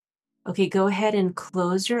Okay, go ahead and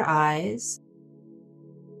close your eyes.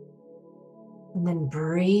 And then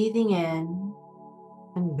breathing in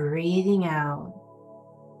and breathing out.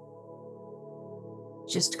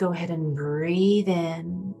 Just go ahead and breathe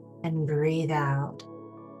in and breathe out.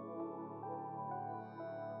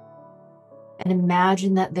 And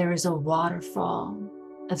imagine that there is a waterfall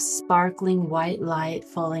of sparkling white light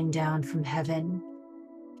falling down from heaven,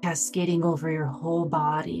 cascading over your whole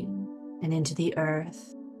body and into the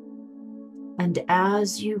earth. And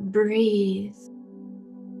as you breathe,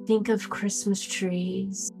 think of Christmas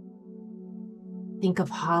trees. Think of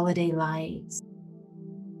holiday lights.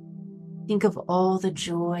 Think of all the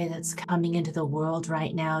joy that's coming into the world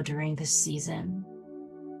right now during this season.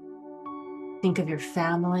 Think of your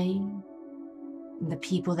family and the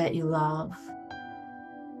people that you love.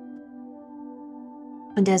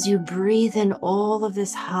 And as you breathe in all of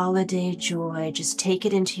this holiday joy, just take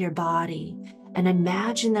it into your body and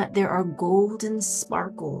imagine that there are golden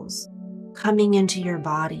sparkles coming into your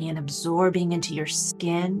body and absorbing into your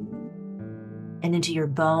skin and into your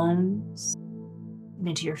bones and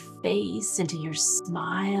into your face, into your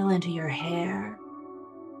smile, into your hair.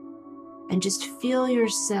 And just feel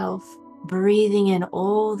yourself breathing in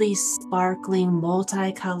all these sparkling,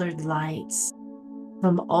 multicolored lights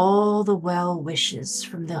from all the well wishes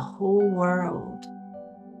from the whole world.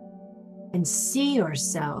 And see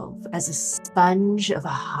yourself as a sponge of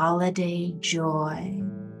holiday joy,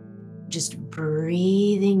 just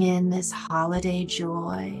breathing in this holiday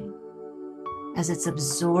joy as it's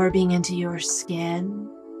absorbing into your skin,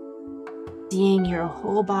 seeing your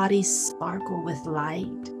whole body sparkle with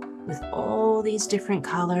light, with all these different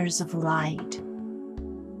colors of light.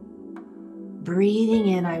 Breathing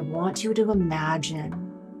in, I want you to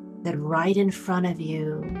imagine that right in front of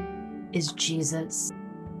you is Jesus.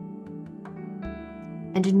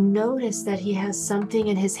 And to notice that he has something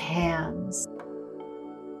in his hands.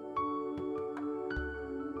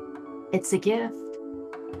 It's a gift,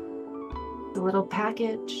 the little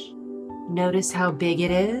package. Notice how big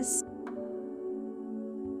it is.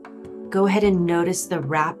 Go ahead and notice the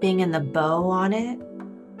wrapping and the bow on it.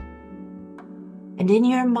 And in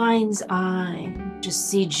your mind's eye, just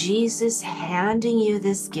see Jesus handing you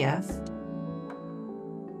this gift.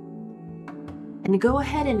 And go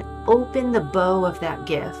ahead and open the bow of that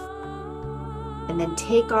gift. And then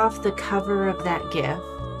take off the cover of that gift.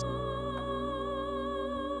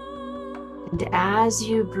 And as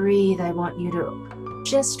you breathe, I want you to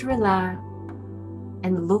just relax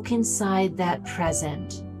and look inside that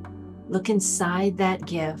present. Look inside that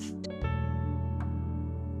gift.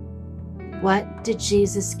 What did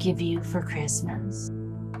Jesus give you for Christmas?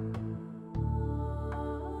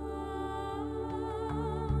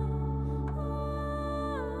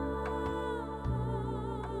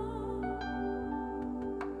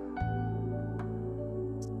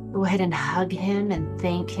 Go ahead and hug him and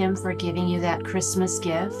thank him for giving you that Christmas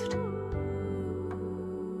gift.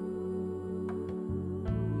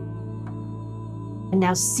 And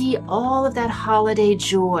now see all of that holiday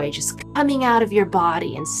joy just coming out of your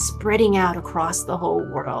body and spreading out across the whole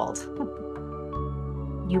world.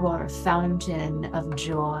 You are a fountain of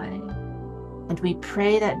joy. And we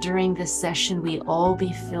pray that during this session, we all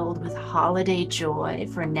be filled with holiday joy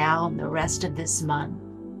for now and the rest of this month.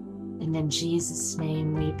 And in Jesus'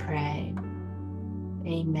 name we pray.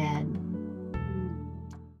 Amen.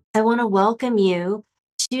 I want to welcome you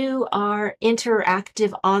to our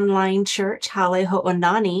interactive online church, Hale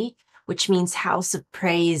Ho'onani, which means House of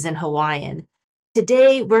Praise in Hawaiian.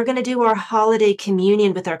 Today, we're going to do our holiday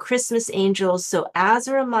communion with our Christmas angels. So as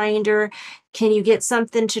a reminder, can you get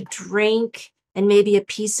something to drink and maybe a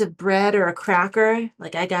piece of bread or a cracker?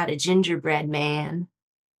 Like I got a gingerbread man,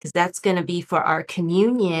 because that's going to be for our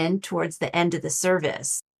communion towards the end of the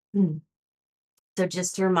service. So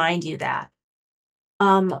just to remind you that.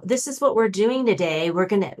 This is what we're doing today.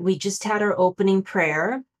 We just had our opening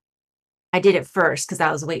prayer. I did it first because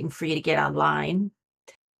I was waiting for you to get online.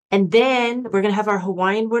 And then we're going to have our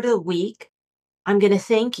Hawaiian word of the week. I'm going to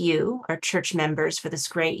thank you, our church members, for this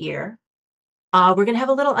great year. We're going to have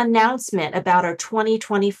a little announcement about our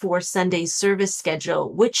 2024 Sunday service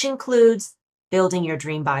schedule, which includes Building Your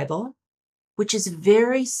Dream Bible, which is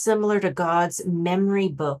very similar to God's memory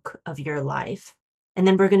book of your life. And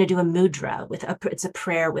then we're going to do a mudra, it's a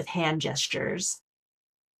prayer with hand gestures.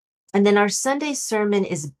 And then our Sunday sermon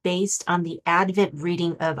is based on the Advent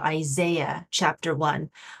reading of Isaiah chapter 1,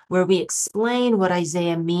 where we explain what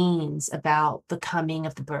Isaiah means about the coming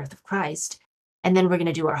of the birth of Christ. And then we're going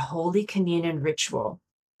to do our Holy Communion ritual.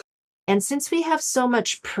 And since we have so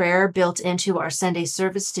much prayer built into our Sunday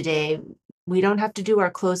service today, We don't have to do our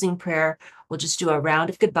closing prayer. We'll just do a round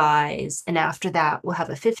of goodbyes. And after that, we'll have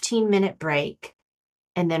a 15-minute break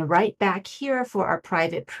and then right back here for our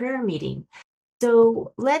private prayer meeting.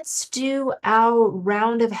 So let's do our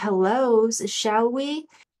round of hellos, shall we?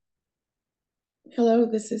 Hello,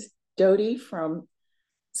 this is Dodie from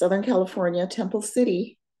Southern California, Temple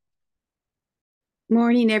City.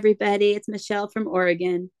 Morning, everybody. It's Michelle from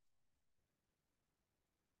Oregon.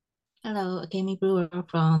 Hello, Jamie Brewer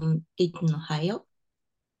from Dayton, Ohio.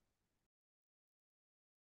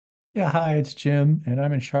 Yeah, hi, it's Jim, and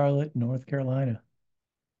I'm in Charlotte, North Carolina.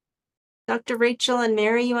 Dr. Rachel and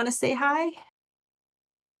Mary, you want to say hi?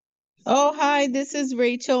 Oh, hi, this is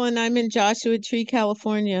Rachel, and I'm in Joshua Tree,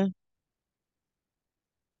 California.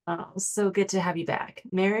 Oh, so good to have you back.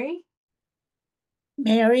 Mary?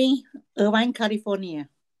 Mary, Irvine, California.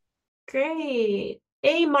 Great.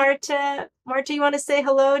 Hey, Marta. Marta, you want to say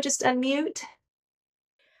hello? Just unmute.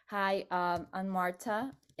 Hi, I'm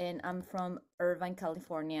Marta, and I'm from Irvine,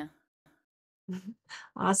 California.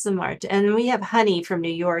 Awesome, Marta. And we have Honey from New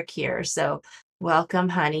York here. So welcome,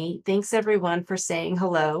 Honey. Thanks, everyone, for saying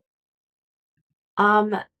hello.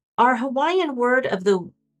 Our Hawaiian word of the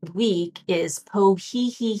week is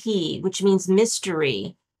pohihihi, which means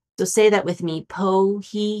mystery. So say that with me,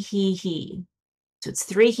 pohihihi. So it's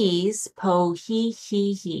three he's,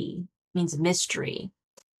 pohihihi, means mystery.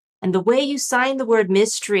 And the way you sign the word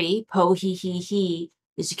mystery, pohihihi,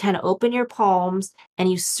 is you kind of open your palms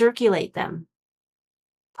and you circulate them.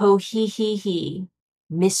 Pohihihi,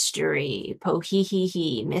 mystery,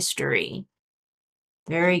 pohihihi, mystery.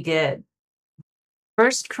 Very good.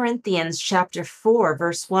 1 Corinthians chapter 4,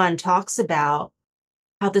 verse 1 talks about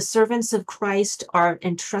how the servants of Christ are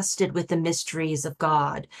entrusted with the mysteries of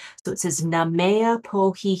God. So it says, Namea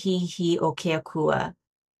pohihihi okeakua.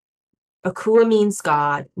 Akua means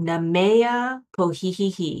God. Namea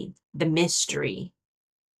pohihihi, the mystery.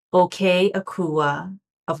 Oke akua,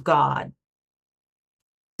 of God.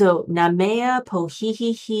 So Namea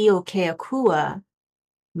pohihihi oke akua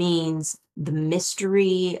means the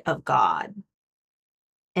mystery of God.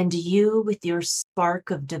 And you, with your spark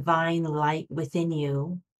of divine light within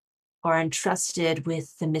you, are entrusted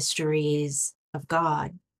with the mysteries of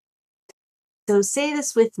God. So say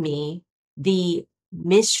this with me: the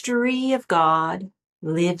mystery of God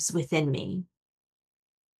lives within me.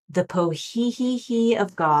 The pohihihi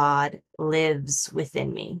of God lives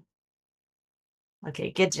within me. Okay,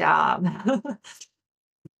 good job.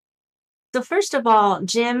 So first of all,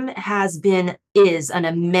 Jim is an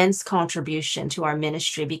immense contribution to our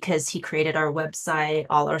ministry because he created our website,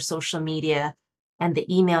 all our social media, and the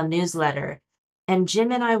email newsletter. And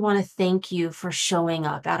Jim and I want to thank you for showing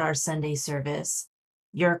up at our Sunday service.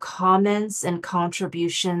 Your comments and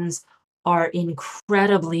contributions are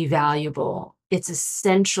incredibly valuable. It's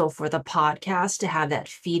essential for the podcast to have that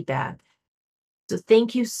feedback. So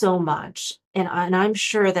thank you so much. And I'm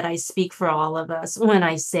sure that I speak for all of us when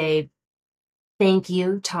I say, thank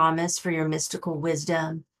you, Thomas, for your mystical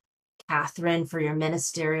wisdom, Catherine, for your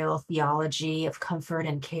ministerial theology of comfort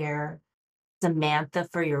and care, Samantha,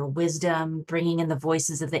 for your wisdom, bringing in the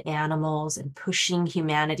voices of the animals and pushing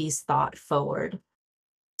humanity's thought forward,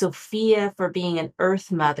 Sophia, for being an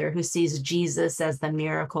earth mother who sees Jesus as the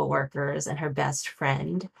miracle workers and her best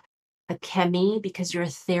friend, Akemi, because you're a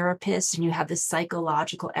therapist and you have this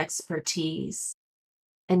psychological expertise,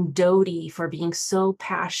 and Dodie for being so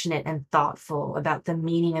passionate and thoughtful about the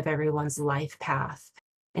meaning of everyone's life path.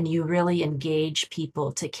 And you really engage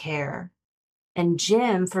people to care. And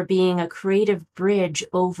Jim for being a creative bridge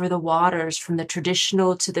over the waters from the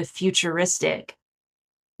traditional to the futuristic.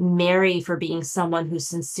 Mary for being someone who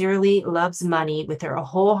sincerely loves money with her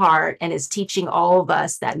whole heart and is teaching all of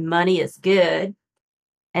us that money is good.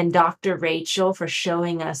 And Dr. Rachel for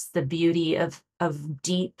showing us the beauty of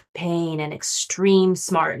deep pain and extreme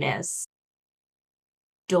smartness.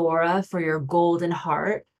 Dora for your golden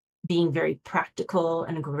heart, being very practical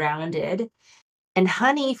and grounded. And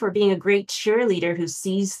Honey for being a great cheerleader who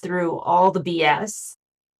sees through all the BS.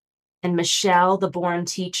 And Michelle, the born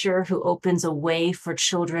teacher who opens a way for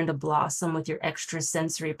children to blossom with your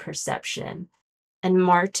extrasensory perception. And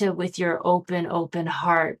Marta with your open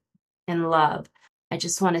heart and love. I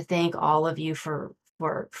just want to thank all of you for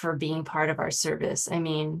being part of our service. I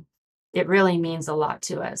mean, it really means a lot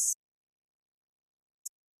to us.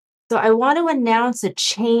 So I want to announce a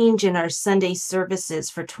change in our Sunday services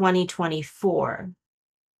for 2024.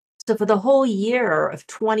 So for the whole year of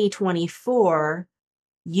 2024,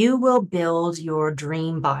 you will build your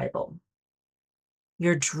dream Bible.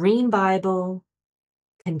 Your dream Bible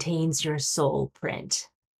contains your soul print.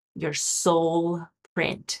 Your soul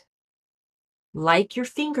print. Like your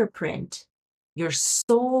fingerprint, Your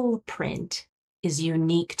soul print is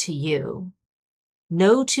unique to you.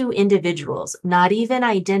 No two individuals, not even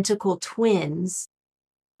identical twins,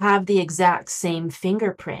 have the exact same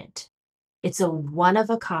fingerprint. It's a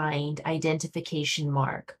one-of-a-kind identification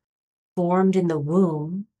mark formed in the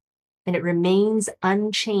womb, and it remains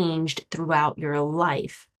unchanged throughout your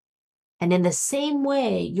life. And in the same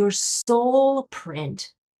way, your soul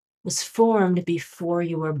print was formed before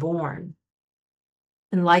you were born.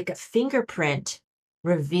 And like a fingerprint,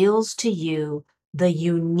 reveals to you the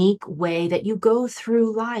unique way that you go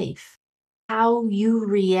through life, how you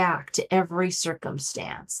react to every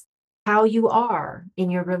circumstance, how you are in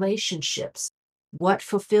your relationships, what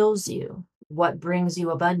fulfills you, what brings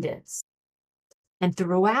you abundance. And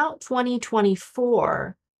throughout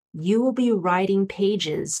 2024, you will be writing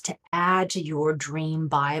pages to add to your dream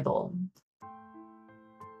Bible.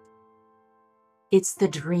 It's the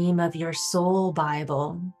dream of your soul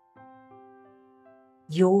Bible.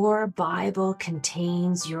 Your Bible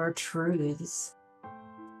contains your truths,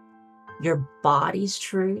 your body's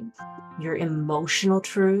truth, your emotional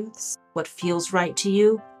truths, what feels right to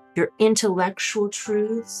you, your intellectual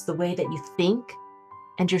truths, the way that you think,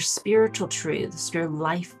 and your spiritual truths, your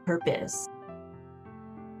life purpose.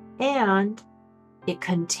 And it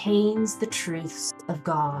contains the truths of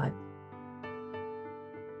God.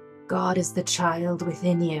 God is the child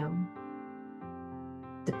within you,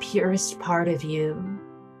 the purest part of you,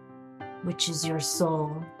 which is your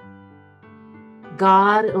soul.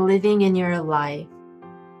 God living in your life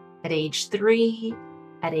at age 3,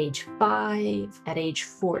 at age 5, at age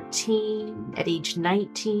 14, at age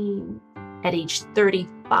 19, at age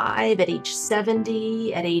 35, at age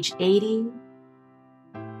 70, at age 80.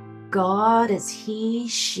 God as he,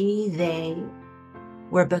 she, they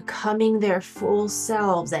were becoming their full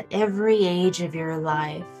selves at every age of your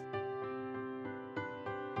life.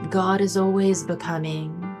 God is always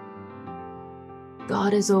becoming.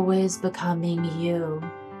 God is always becoming you,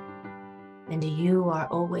 and you are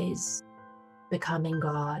always becoming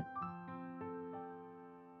God.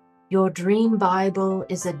 Your dream Bible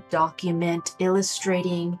is a document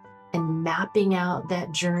illustrating and mapping out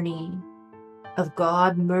that journey of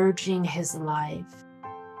God merging his life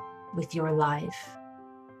with your life,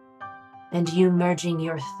 and you merging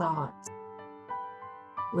your thoughts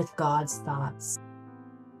with God's thoughts.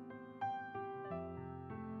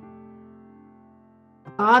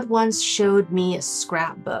 God once showed me a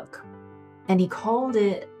scrapbook, and he called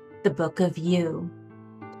it the Book of You.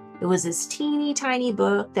 It was this teeny tiny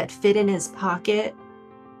book that fit in his pocket,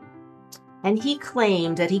 and he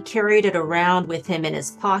claimed that he carried it around with him in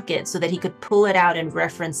his pocket so that he could pull it out and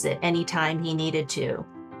reference it anytime he needed to.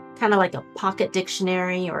 Kind of like a pocket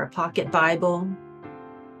dictionary or a pocket Bible,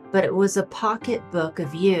 but it was a pocket book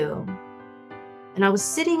of you. And I was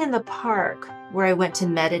sitting in the park where I went to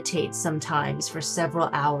meditate sometimes for several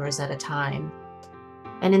hours at a time.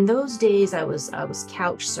 And in those days, I was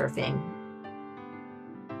couch surfing.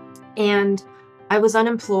 And I was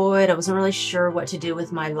unemployed. I wasn't really sure what to do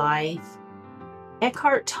with my life.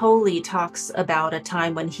 Eckhart Tolle talks about a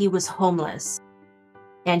time when he was homeless,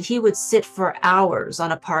 and he would sit for hours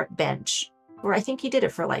on a park bench, or I think he did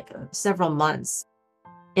it for like several months,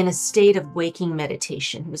 in a state of waking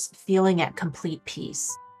meditation. He was feeling at complete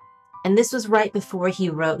peace. And this was right before he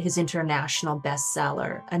wrote his international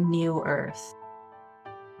bestseller, A New Earth.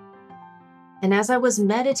 And as I was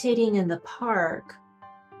meditating in the park,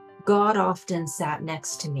 God often sat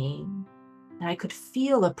next to me, and I could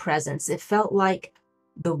feel a presence. It felt like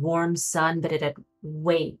the warm sun, but it had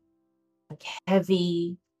weight, like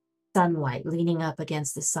heavy sunlight leaning up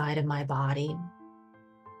against the side of my body.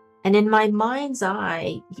 And in my mind's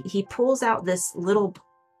eye, he pulls out this little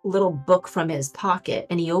book from his pocket,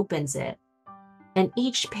 and he opens it. And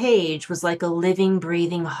each page was like a living,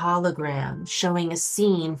 breathing hologram showing a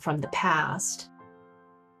scene from the past.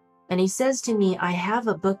 And he says to me, I have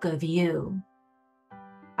a book of you.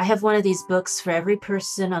 I have one of these books for every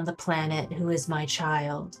person on the planet who is my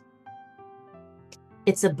child.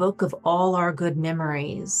 It's a book of all our good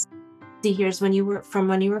memories. See, here's when you were 4,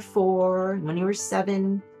 when you were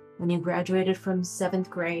 7, when you graduated from 7th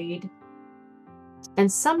grade.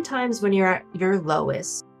 And sometimes when you're at your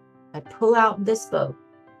lowest, I pull out this book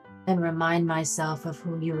and remind myself of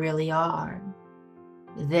who you really are.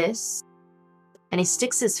 This, and he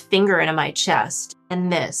sticks his finger into my chest,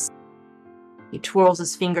 and this. He twirls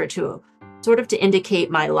his finger to sort of to indicate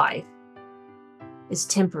my life is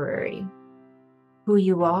temporary. Who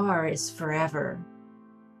you are is forever.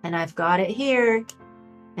 And I've got it here.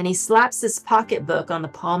 And he slaps this pocketbook on the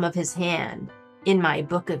palm of his hand, in my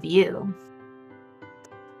book of you.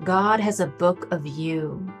 God has a book of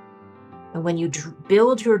you. And when you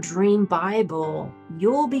build your dream Bible,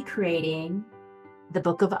 you'll be creating the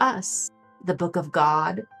book of us, the book of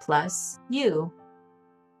God plus you.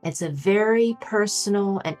 It's a very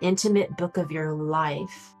personal and intimate book of your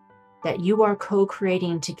life that you are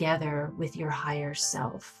co-creating together with your higher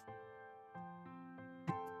self.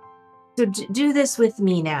 So do this with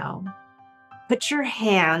me now. Put your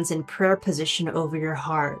hands in prayer position over your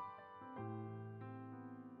heart.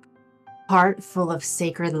 Heart full of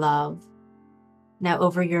sacred love. Now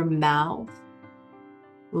over your mouth,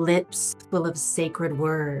 lips full of sacred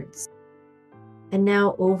words. And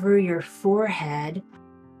now over your forehead,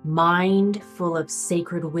 mind full of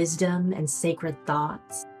sacred wisdom and sacred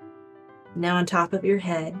thoughts. Now on top of your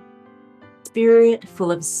head, spirit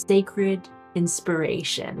full of sacred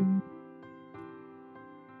inspiration.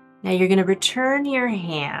 Now you're going to return your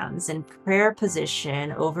hands in prayer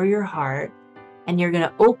position over your heart, and you're going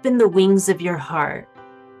to open the wings of your heart.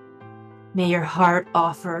 May your heart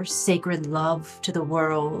offer sacred love to the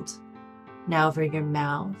world. Now over your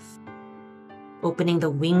mouth. Opening the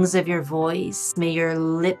wings of your voice, may your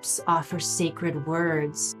lips offer sacred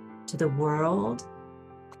words to the world.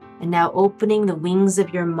 And now opening the wings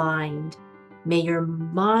of your mind, may your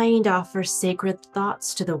mind offer sacred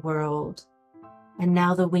thoughts to the world. And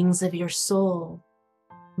now the wings of your soul,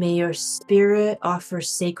 may your spirit offer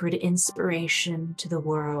sacred inspiration to the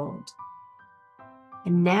world.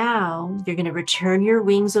 And now you're going to return your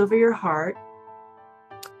wings over your heart,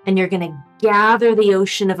 and you're going to gather the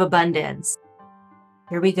ocean of abundance.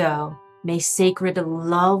 Here we go. May sacred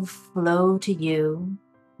love flow to you.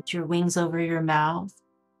 Put your wings over your mouth.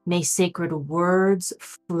 May sacred words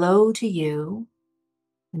flow to you.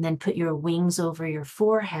 And then put your wings over your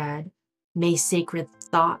forehead. May sacred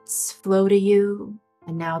thoughts flow to you.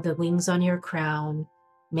 And now the wings on your crown.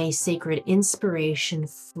 May sacred inspiration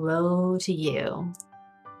flow to you.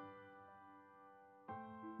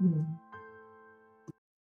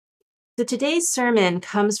 So today's sermon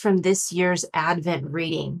comes from this year's Advent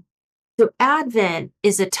reading. So Advent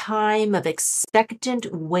is a time of expectant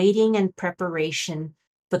waiting and preparation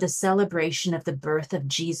for the celebration of the birth of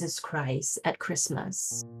Jesus Christ at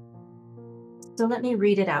Christmas. So let me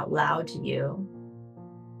read it out loud to you.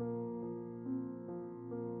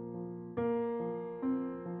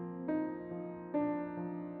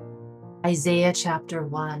 Isaiah chapter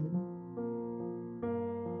 1.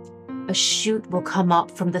 A shoot will come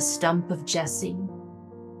up from the stump of Jesse.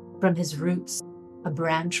 From his roots, a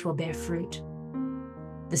branch will bear fruit.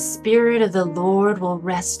 The Spirit of the Lord will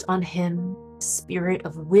rest on him, the Spirit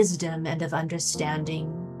of wisdom and of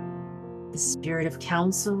understanding, the Spirit of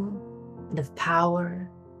counsel and of power,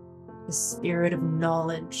 the Spirit of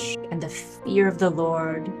knowledge and the fear of the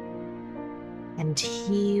Lord. And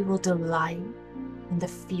he will delight in the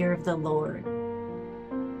fear of the Lord.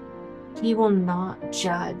 He will not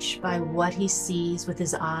judge by what he sees with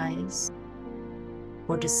his eyes,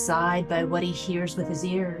 or decide by what he hears with his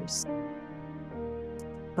ears.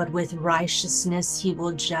 But with righteousness he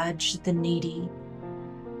will judge the needy.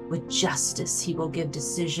 With justice he will give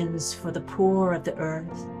decisions for the poor of the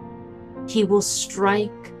earth. He will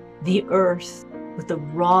strike the earth with the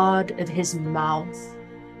rod of his mouth,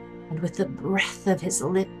 and with the breath of his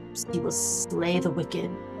lips he will slay the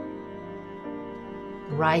wicked.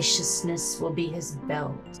 Righteousness will be his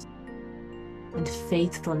belt, and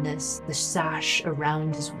faithfulness the sash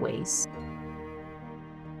around his waist.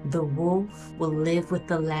 The wolf will live with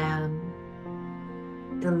the lamb,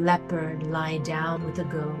 the leopard lie down with the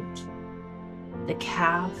goat, the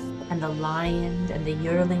calf and the lion and the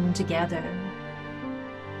yearling together,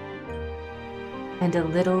 and a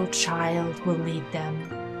little child will lead them.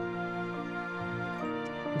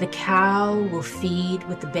 The cow will feed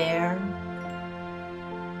with the bear,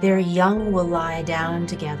 their young will lie down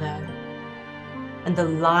together, and the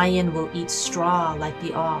lion will eat straw like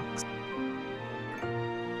the ox.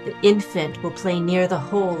 The infant will play near the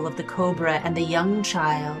hole of the cobra, and the young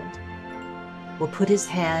child will put his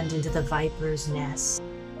hand into the viper's nest.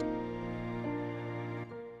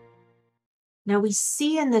 Now we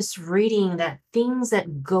see in this reading that things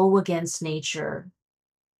that go against nature,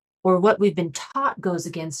 or what we've been taught goes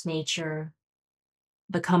against nature,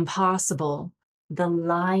 become possible. The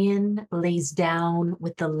lion lays down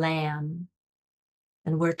with the lamb.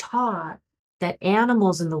 And we're taught that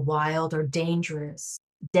animals in the wild are dangerous,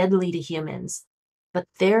 deadly to humans. But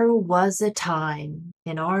there was a time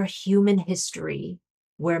in our human history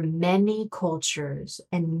where many cultures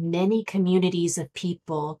and many communities of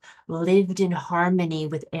people lived in harmony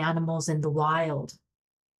with animals in the wild.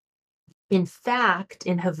 In fact,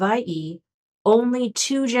 in Hawaii, only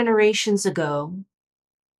 2 generations ago,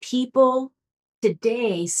 people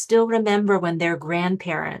today still remember when their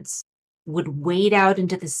grandparents would wade out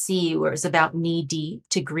into the sea where it was about knee deep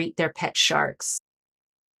to greet their pet sharks.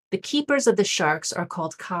 The keepers of the sharks are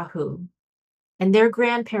called kahu, and their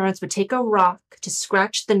grandparents would take a rock to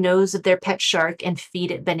scratch the nose of their pet shark and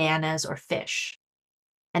feed it bananas or fish.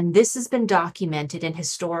 And this has been documented in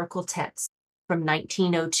historical texts from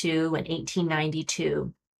 1902 and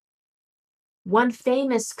 1892. One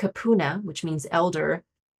famous kapuna, which means elder,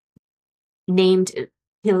 named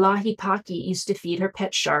Hilahipaki used to feed her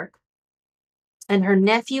pet shark, and her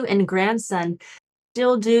nephew and grandson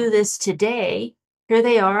still do this today. Here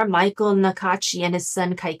they are, Michael Nakachi and his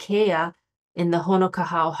son Kaikea in the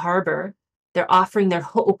Honokahau harbor. They're offering their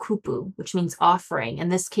ho'okupu, which means offering. In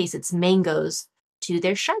this case, it's mangoes to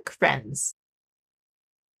their shark friends.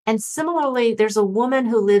 And similarly, there's a woman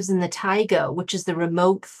who lives in the taiga, which is the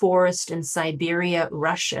remote forest in Siberia,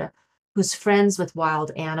 Russia, who's friends with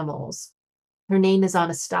wild animals. Her name is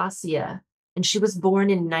Anastasia, and she was born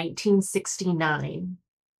in 1969.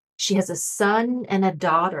 She has a son and a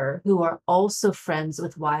daughter who are also friends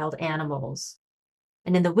with wild animals.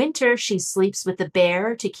 And in the winter, she sleeps with the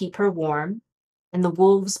bear to keep her warm, and the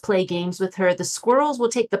wolves play games with her. The squirrels will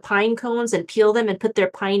take the pine cones and peel them and put their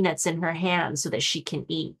pine nuts in her hands so that she can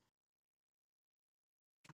eat.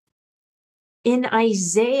 In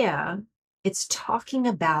Isaiah, it's talking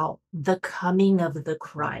about the coming of the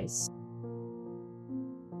Christ.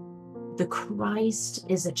 The Christ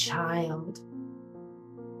is a child.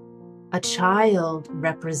 A child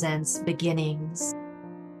represents beginnings.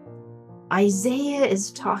 Isaiah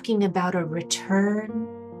is talking about a return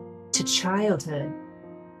to childhood,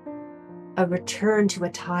 a return to a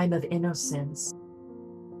time of innocence,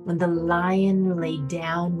 when the lion lay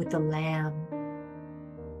down with the lamb.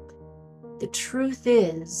 The truth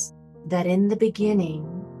is that in the beginning,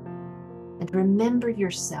 and remember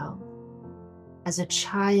yourself as a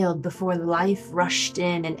child before life rushed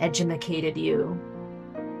in and educated you,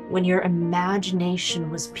 when your imagination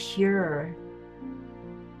was pure.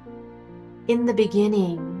 In the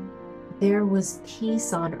beginning, there was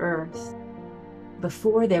peace on earth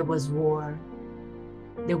before there was war.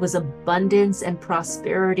 There was abundance and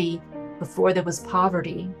prosperity before there was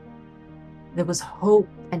poverty. There was hope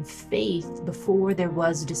and faith before there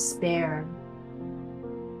was despair.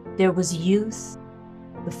 There was youth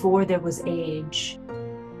before there was age.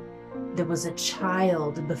 There was a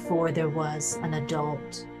child before there was an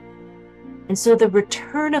adult. And so the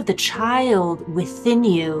return of the child within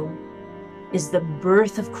you is the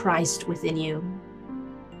birth of Christ within you,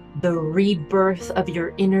 the rebirth of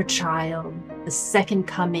your inner child. The second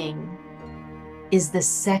coming is the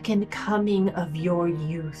second coming of your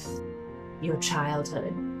youth, your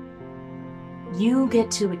childhood. You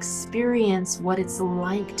get to experience what it's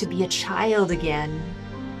like to be a child again,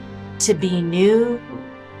 to be new,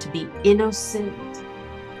 to be innocent,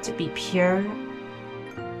 to be pure.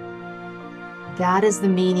 That is the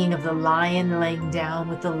meaning of the lion laying down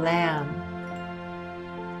with the lamb.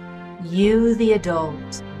 You, the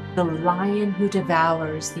adult, the lion who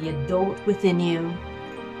devours, the adult within you,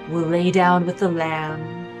 will lay down with the lamb,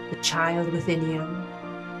 the child within you,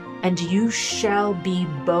 and you shall be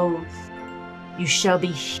both. You shall be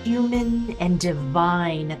human and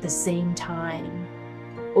divine at the same time,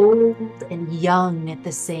 old and young at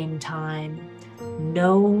the same time,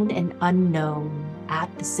 known and unknown at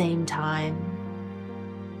the same time.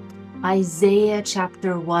 Isaiah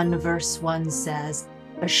chapter 1 verse 1 says,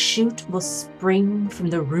 "A shoot will spring from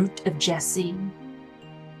the root of Jesse,"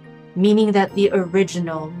 meaning that the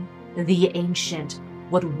original, the ancient,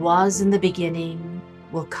 what was in the beginning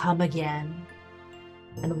will come again.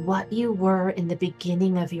 And what you were in the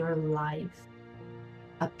beginning of your life,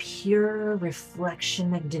 a pure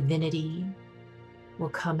reflection of divinity, will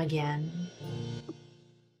come again.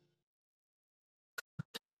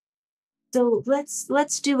 So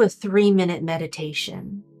let's do a 3-minute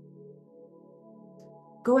meditation.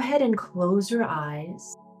 Go ahead and close your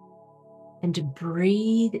eyes and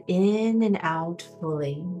breathe in and out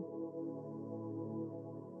fully.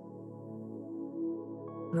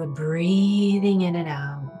 We're breathing in and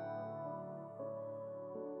out.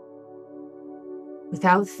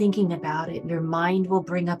 Without thinking about it, your mind will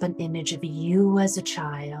bring up an image of you as a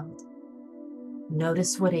child.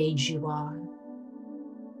 Notice what age you are.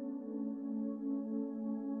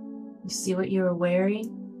 You see what you're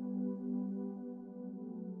wearing?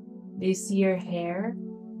 Do you see your hair?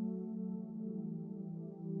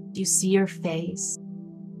 Do you see your face?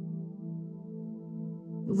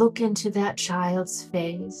 Look into that child's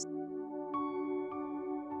face.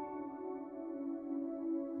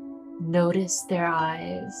 Notice their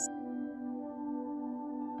eyes.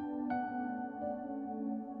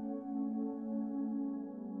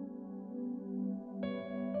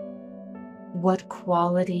 What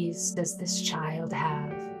qualities does this child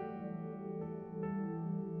have?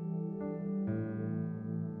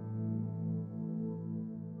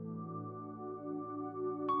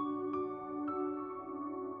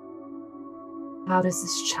 How does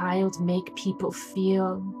this child make people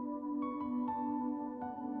feel?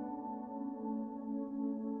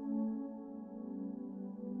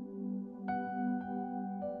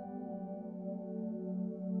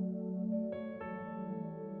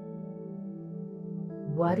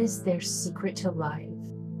 What is their secret to life?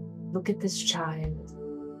 Look at this child.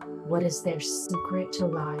 What is their secret to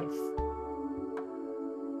life?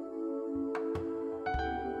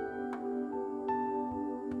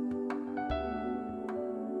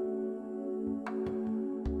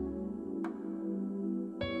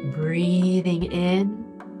 Breathing in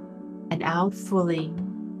and out fully.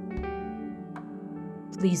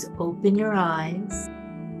 Please open your eyes.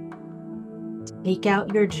 Take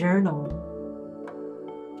out your journal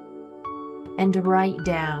and write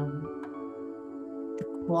down the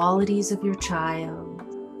qualities of your child,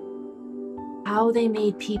 how they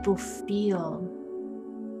made people feel,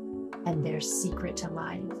 and their secret to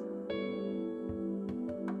life.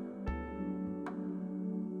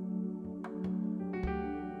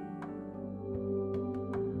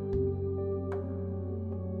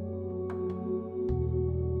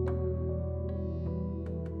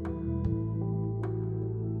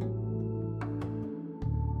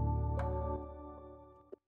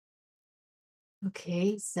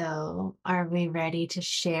 Okay, so are we ready to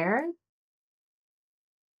share?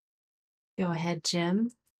 Go ahead,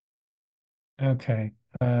 Jim. Okay.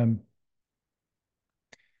 I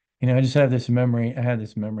just have this memory. I had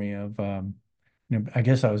this memory of, I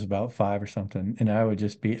guess I was about 5 or something, and I would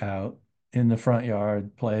just be out in the front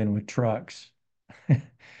yard playing with trucks.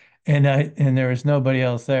 And there was nobody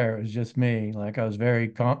else there. It was just me. Like I was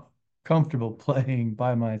very comfortable playing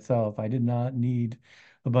by myself. I did not need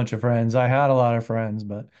a bunch of friends. I had a lot of friends,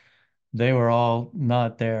 but they were all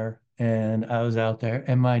not there. And I was out there.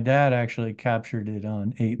 And my dad actually captured it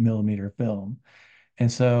on 8 millimeter film.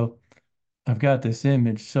 And so I've got this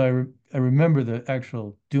image. So I remember the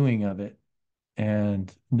actual doing of it.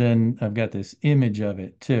 And then I've got this image of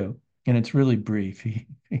it too. And it's really brief.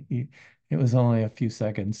 It was only a few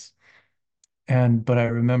seconds. But I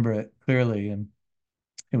remember it clearly. And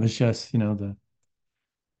it was just,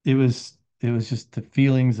 it was just the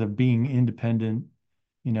feelings of being independent,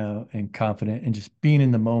 and confident and just being in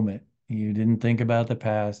the moment. You didn't think about the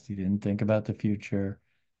past, you didn't think about the future,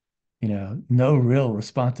 no real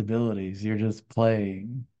responsibilities. You're just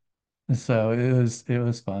playing. So it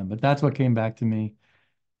was fun. But that's what came back to me.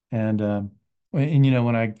 And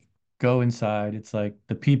when I go inside, it's like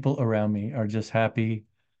the people around me are just happy,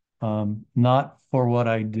 not for what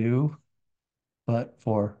I do, but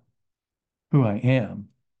for who I am.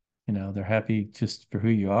 They're happy just for who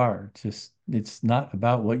you are. It's not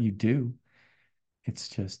about what you do. It's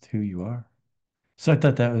just who you are. So I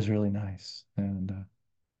thought that was really nice. And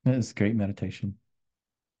it was great meditation.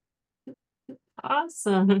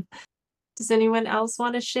 Awesome. Does anyone else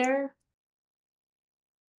want to share?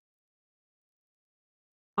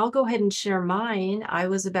 I'll go ahead and share mine. I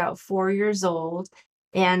was about 4 years old,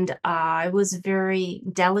 and I was very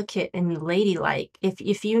delicate and ladylike.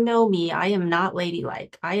 If you know me, I am not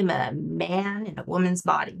ladylike. I am a man in a woman's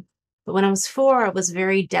body. But when I was 4, I was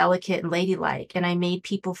very delicate and ladylike, and I made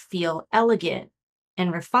people feel elegant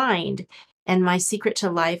and refined. And my secret to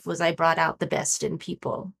life was I brought out the best in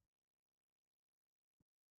people.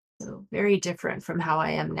 So very different from how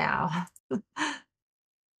I am now.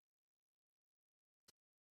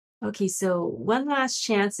 Okay, so one last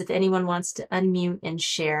chance if anyone wants to unmute and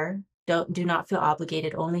share. Do not feel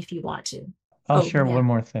obligated, only if you want to. I'll Oh, share yeah. one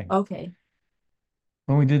more thing. Okay.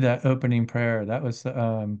 When we did that opening prayer, that was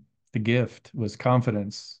the gift was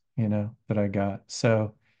confidence, that I got.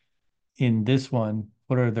 So in this one,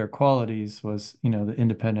 what are their qualities was, the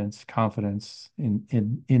independence, confidence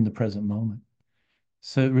in the present moment.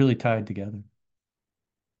 So it really tied together.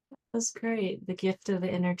 That's great. The gift of the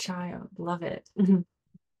inner child. Love it.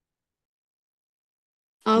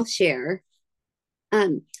 I'll share.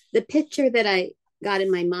 The picture that I got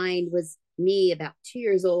in my mind was me about 2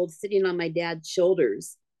 years old, sitting on my dad's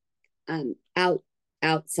shoulders,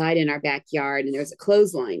 outside in our backyard, and there's a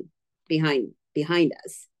clothesline behind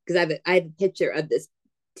us because I have a picture of this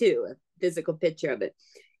too, a physical picture of it,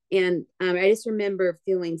 and I just remember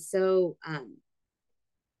feeling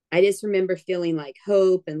like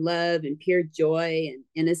hope and love and pure joy and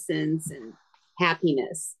innocence and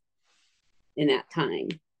happiness in that time.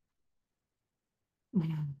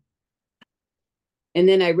 And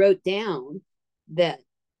then I wrote down that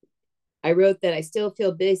I wrote that I still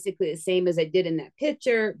feel basically the same as I did in that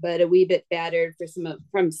picture, but a wee bit battered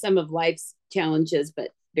from some of life's challenges,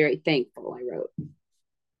 but very thankful, I wrote.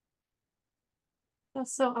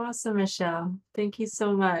 That's so awesome, Michelle. Thank you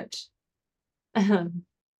so much.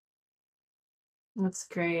 That's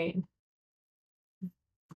great.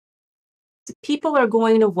 People are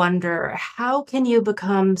going to wonder, how can you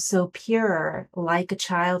become so pure like a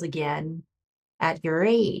child again at your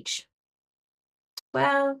age?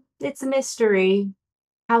 Well, it's a mystery.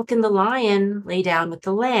 How can the lion lay down with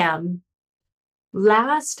the lamb?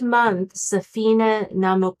 Last month, Safina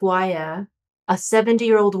Namugwaya, a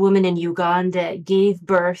 70-year-old woman in Uganda, gave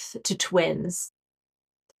birth to twins.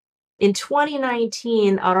 In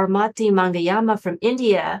 2019, Aramati Mangayama from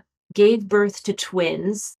India gave birth to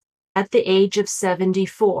twins at the age of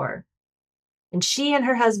 74. And she and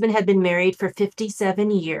her husband had been married for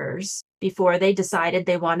 57 years before they decided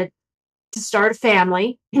they wanted to start a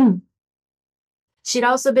family. She'd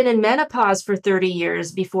also been in menopause for 30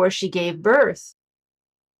 years before she gave birth.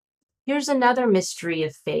 Here's another mystery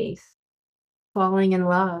of faith: falling in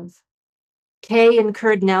love. Kay and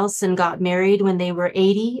Kurt Nelson got married when they were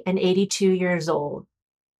 80 and 82 years old.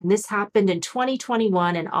 And this happened in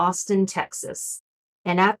 2021 in Austin, Texas.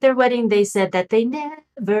 And at their wedding, they said that they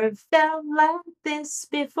never felt like this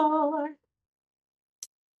before.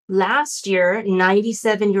 Last year,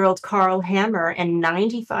 97-year-old Carl Hammer and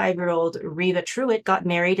 95-year-old Reva Truitt got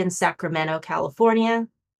married in Sacramento, California.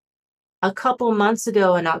 A couple months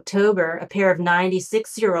ago in October, a pair of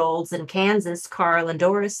 96-year-olds in Kansas, Carl and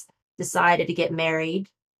Doris, decided to get married.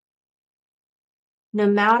 No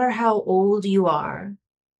matter how old you are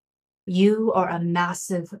a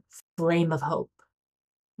massive flame of hope.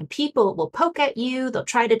 And people will poke at you, they'll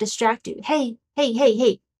try to distract you. Hey,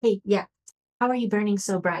 yeah, how are you burning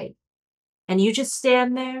so bright? And you just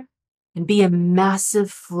stand there and be a massive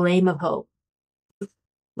flame of hope.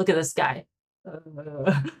 Look at this guy,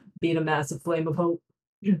 being a massive flame of hope.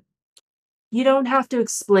 You don't have to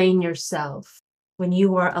explain yourself when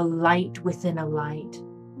you are a light within a light.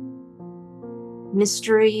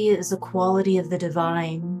 Mystery is a quality of the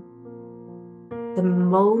divine. The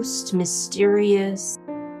most mysterious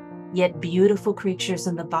yet beautiful creatures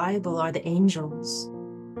in the Bible are the angels.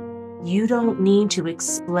 You don't need to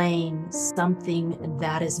explain something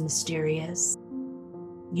that is mysterious.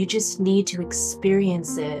 You just need to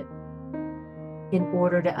experience it in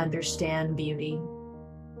order to understand beauty.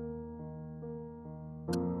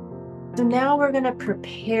 So now we're going to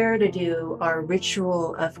prepare to do our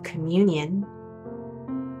ritual of communion.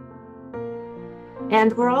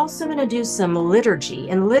 And we're also going to do some liturgy.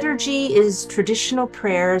 And liturgy is traditional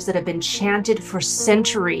prayers that have been chanted for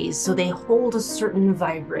centuries, so they hold a certain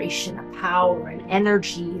vibration, a power, an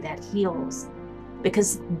energy that heals.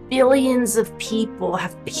 Because billions of people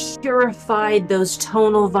have purified those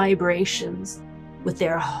tonal vibrations with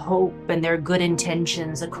their hope and their good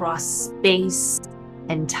intentions across space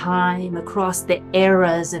and time, across the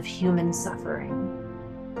eras of human suffering.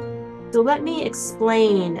 So let me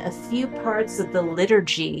explain a few parts of the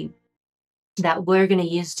liturgy that we're going to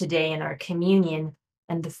use today in our communion.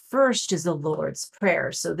 And the first is the Lord's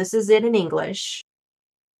Prayer. So this is it in English.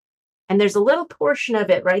 And there's a little portion of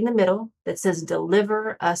it right in the middle that says,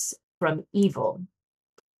 "Deliver us from evil."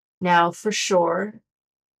 Now, for sure,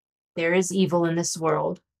 there is evil in this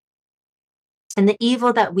world. And the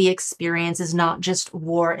evil that we experience is not just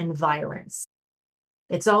war and violence.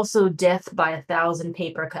 It's also death by 1,000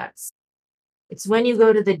 paper cuts. It's when you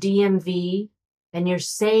go to the DMV and you're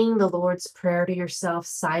saying the Lord's Prayer to yourself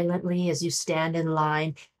silently as you stand in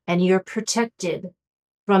line, and you're protected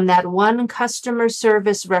from that one customer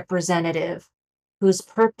service representative whose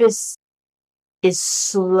purpose is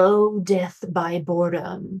slow death by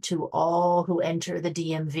boredom to all who enter the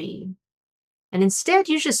DMV. And instead,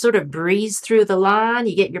 you just sort of breeze through the line,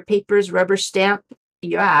 you get your papers rubber stamped,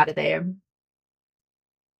 you're out of there.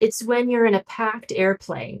 It's when you're in a packed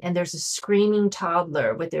airplane and there's a screaming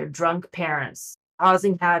toddler with their drunk parents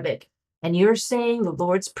causing havoc, and you're saying the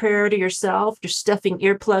Lord's Prayer to yourself, you're stuffing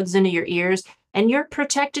earplugs into your ears, and you're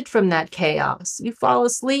protected from that chaos. You fall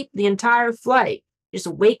asleep the entire flight. You just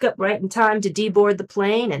wake up right in time to deboard the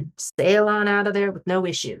plane and sail on out of there with no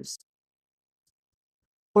issues.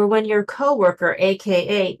 Or when your coworker,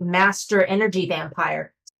 aka Master Energy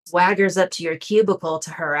Vampire, swaggers up to your cubicle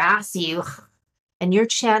to harass you, and you're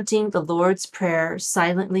chanting the Lord's Prayer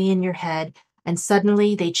silently in your head, and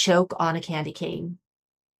suddenly they choke on a candy cane.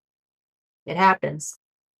 It happens.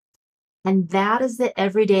 And that is the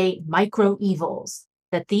everyday micro evils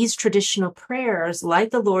that these traditional prayers,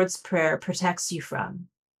 like the Lord's Prayer, protects you from.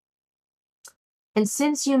 And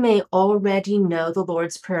since you may already know the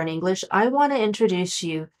Lord's Prayer in English, I want to introduce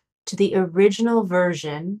you to the original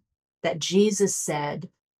version that Jesus said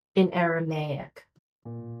in Aramaic.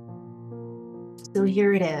 So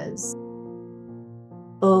here it is.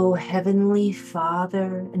 O Heavenly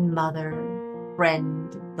Father and Mother,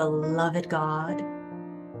 friend, beloved God,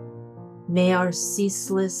 may our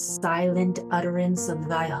ceaseless, silent utterance of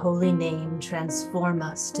thy holy name transform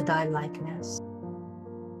us to thy likeness.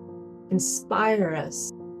 Inspire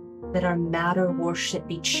us that our matter worship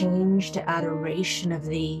be changed to adoration of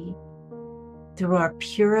thee. Through our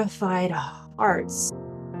purified hearts,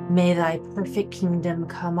 may thy perfect kingdom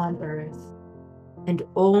come on earth, and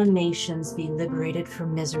all nations be liberated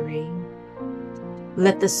from misery.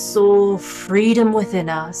 Let the soul freedom within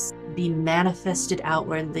us be manifested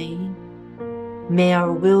outwardly. May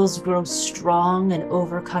our wills grow strong in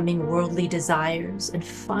overcoming worldly desires, and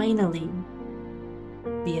finally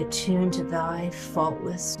be attuned to thy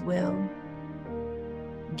faultless will.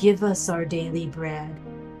 Give us our daily bread,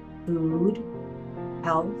 food,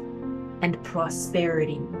 health, and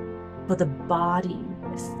prosperity for the body,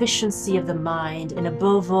 efficiency of the mind, and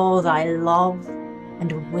above all, thy love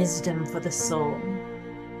and wisdom for the soul.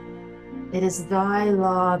 It is thy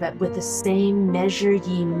law that with the same measure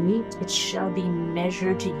ye meet, it shall be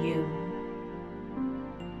measured to you.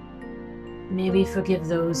 May we forgive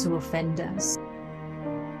those who offend us,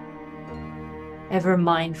 ever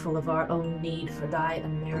mindful of our own need for thy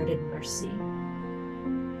unmerited mercy.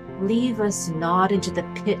 Leave us not into the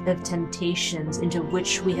pit of temptations into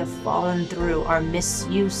which we have fallen through our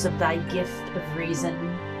misuse of thy gift of reason.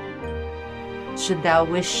 Should thou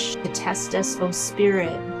wish to test us, O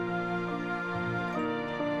Spirit,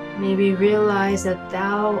 may we realize that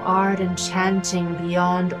thou art enchanting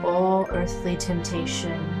beyond all earthly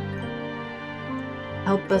temptation.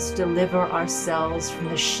 Help us deliver ourselves from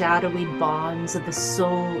the shadowy bonds of the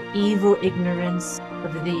soul, evil ignorance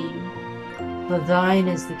of thee. For thine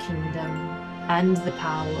is the kingdom, and the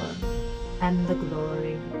power, and the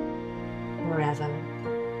glory, forever.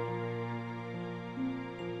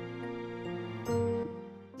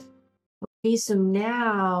 Okay, so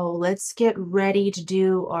now let's get ready to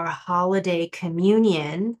do our holiday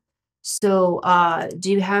communion. So,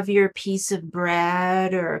 do you have your piece of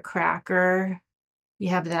bread or a cracker? You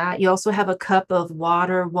have that. You also have a cup of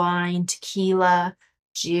water, wine, tequila,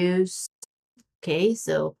 juice. Okay,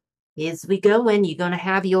 so as we go in, you're going to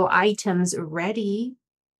have your items ready.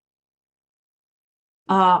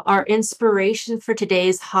 Our inspiration for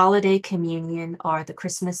today's holiday communion are the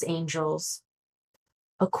Christmas angels.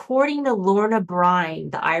 According to Lorna Brine,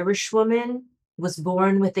 the Irish woman was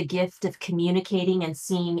born with the gift of communicating and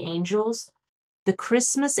seeing angels. The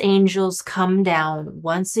Christmas angels come down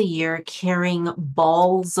once a year carrying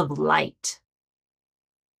balls of light.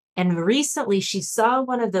 And recently she saw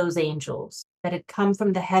one of those angels that had come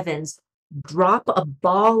from the heavens drop a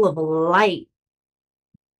ball of light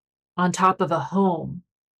on top of a home.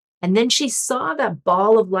 And then she saw that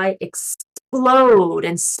ball of light explode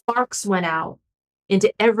and sparks went out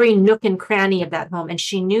into every nook and cranny of that home. And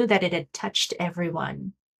she knew that it had touched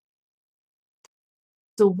everyone.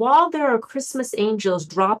 So while there are Christmas angels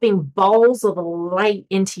dropping balls of light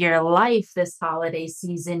into your life this holiday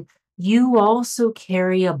season, you also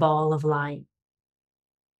carry a ball of light.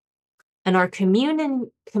 And our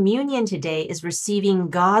communion today is receiving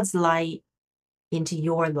God's light into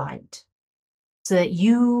your light, so that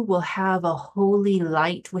you will have a holy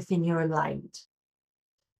light within your light.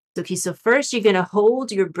 Okay, so first you're going to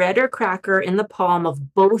hold your bread or cracker in the palm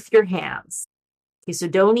of both your hands. Okay, so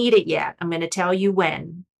don't eat it yet. I'm going to tell you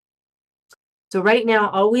when. So right now,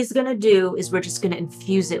 all we're going to do is we're just going to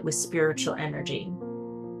infuse it with spiritual energy.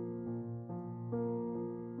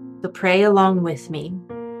 So pray along with me.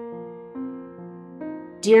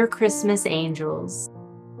 Dear Christmas angels,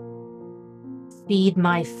 feed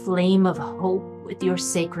my flame of hope with your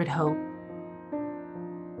sacred hope.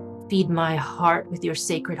 Feed my heart with your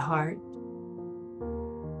sacred heart.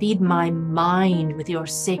 Feed my mind with your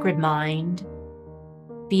sacred mind.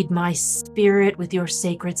 Feed my spirit with your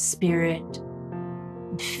sacred spirit.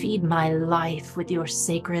 And feed my life with your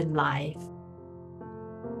sacred life.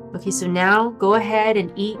 Okay, so now go ahead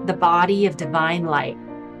and eat the body of divine light.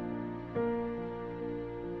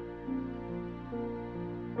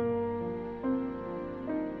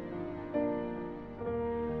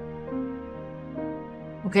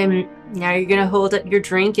 Okay, now you're going to hold up your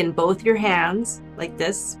drink in both your hands, like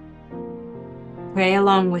this. Pray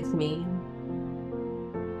along with me.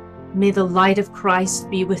 May the light of Christ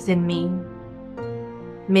be within me.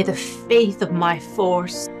 May the faith of my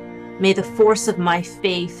force, may the force of my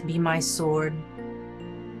faith be my sword.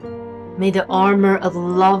 May the armor of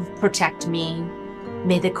love protect me.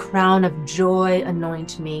 May the crown of joy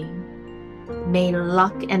anoint me. May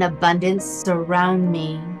luck and abundance surround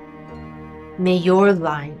me. May your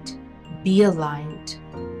light be a light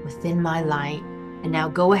within my light. And now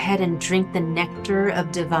go ahead and drink the nectar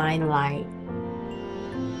of divine light.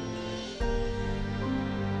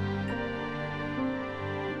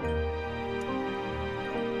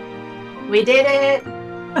 We did it!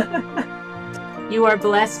 You are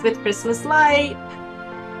blessed with Christmas light.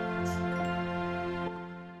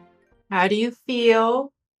 How do you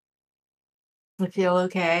feel? You feel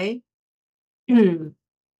okay?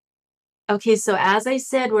 Okay, so as I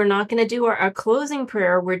said, we're not going to do our closing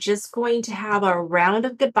prayer. We're just going to have a round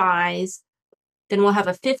of goodbyes. Then we'll have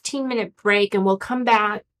a 15-minute break and we'll come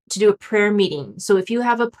back to do a prayer meeting. So if you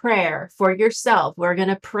have a prayer for yourself, we're going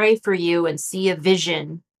to pray for you and see a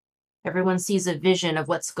vision. Everyone sees a vision of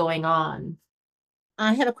what's going on.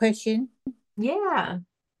 I have a question. Yeah.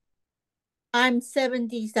 I'm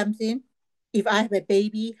 70-something. If I have a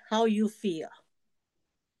baby, how you feel?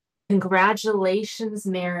 Congratulations,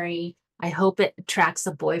 Mary. I hope it attracts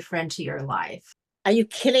a boyfriend to your life. Are you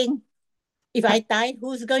kidding? If I die,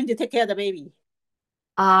 who's going to take care of the baby?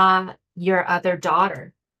 Your other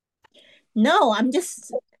daughter. No, I'm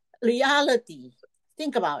just reality.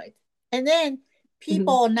 Think about it. And then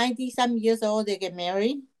people 90-some years old, they get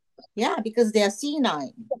married. Yeah, because they are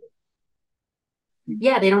senile.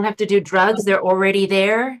 Yeah, they don't have to do drugs. They're already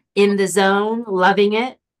there in the zone, loving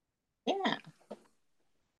it. Yeah.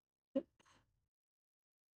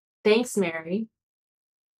 Thanks, Mary.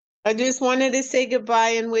 I just wanted to say goodbye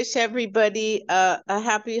and wish everybody a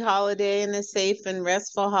happy holiday and a safe and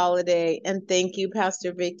restful holiday. And thank you,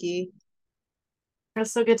 Pastor Vicky.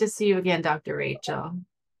 It's so good to see you again, Dr. Rachel.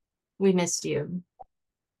 We missed you.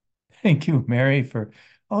 Thank you, Mary, for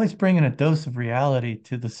always bringing a dose of reality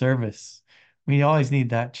to the service. We always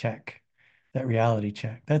need that check, that reality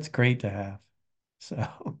check. That's great to have.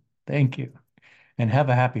 So thank you, and have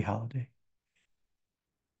a happy holiday.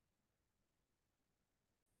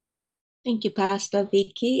 Thank you, Pastor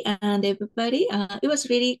Vicky and everybody. It was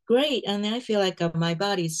really great, and I feel like my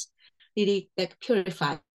body's really like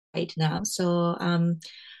purified now. So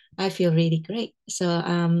I feel really great. So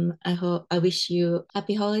I wish you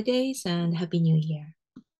happy holidays and happy New Year.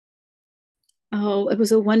 Oh, it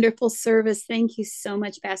was a wonderful service. Thank you so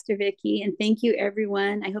much, Pastor Vicky. And thank you,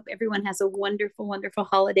 everyone. I hope everyone has a wonderful, wonderful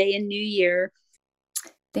holiday and New Year.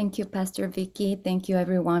 Thank you, Pastor Vicky. Thank you,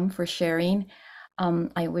 everyone, for sharing.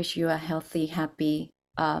 I wish you a healthy, happy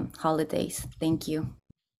holidays. Thank you.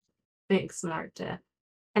 Thanks, Marta.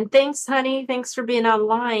 And thanks, honey. Thanks for being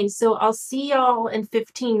online. So I'll see y'all in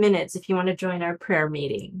 15 minutes if you want to join our prayer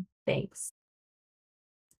meeting. Thanks.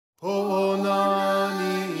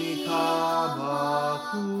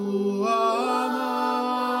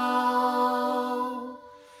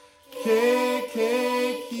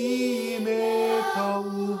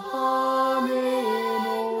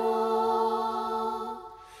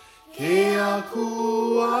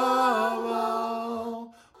 Keakua